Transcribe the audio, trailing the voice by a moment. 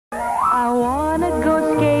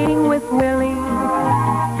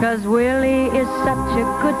such a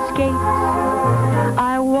good skate.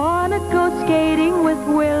 I wanna go skating with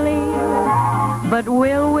Willie, but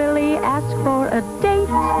will Willie ask for a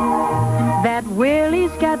date? That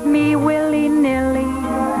Willie's got me willy-nilly.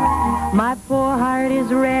 My poor heart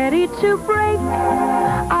is ready to break.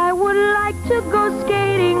 I would like to go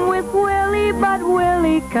skating with Willie, but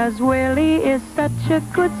Willie, 'cause Willie is such a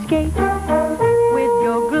good skate. We'd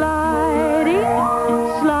go gliding,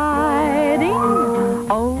 sliding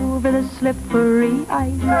over the slippery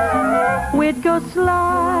ice. We'd go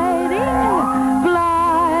sliding,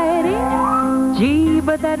 gliding. Gee,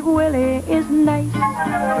 but that Willie is nice.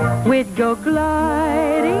 We'd go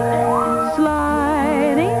gliding,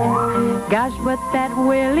 sliding. Gosh, but that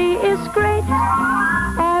Willie is great.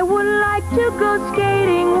 I would like to go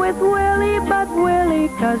skating with Willie, but Willie,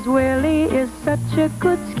 'cause Willie is such a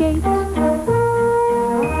good skate.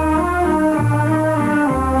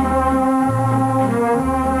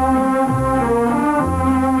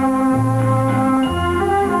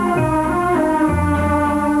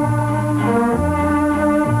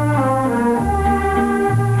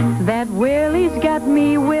 That Willie's got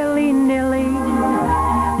me willy-nilly.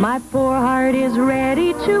 My poor heart is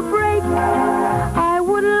ready to break. I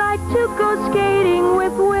would like to go skating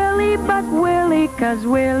with Willie, but Willie, 'cause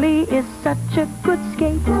Willie is such a good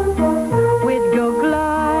skate. We'd go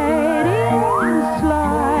gliding,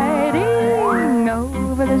 sliding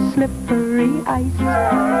over the slippery ice.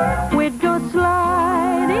 We'd go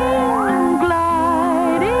sliding,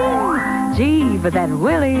 gliding. Gee, but that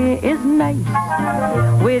Willie is nice.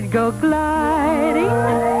 We'd go gliding,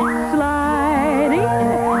 sliding.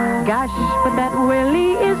 Gosh, but that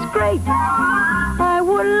Willie is great. I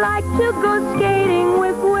would like to go skating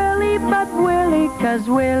with Willie, but Willie, 'cause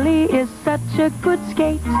Willie is such a good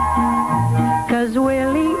skate. 'Cause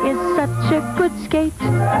Willie is such a good skate.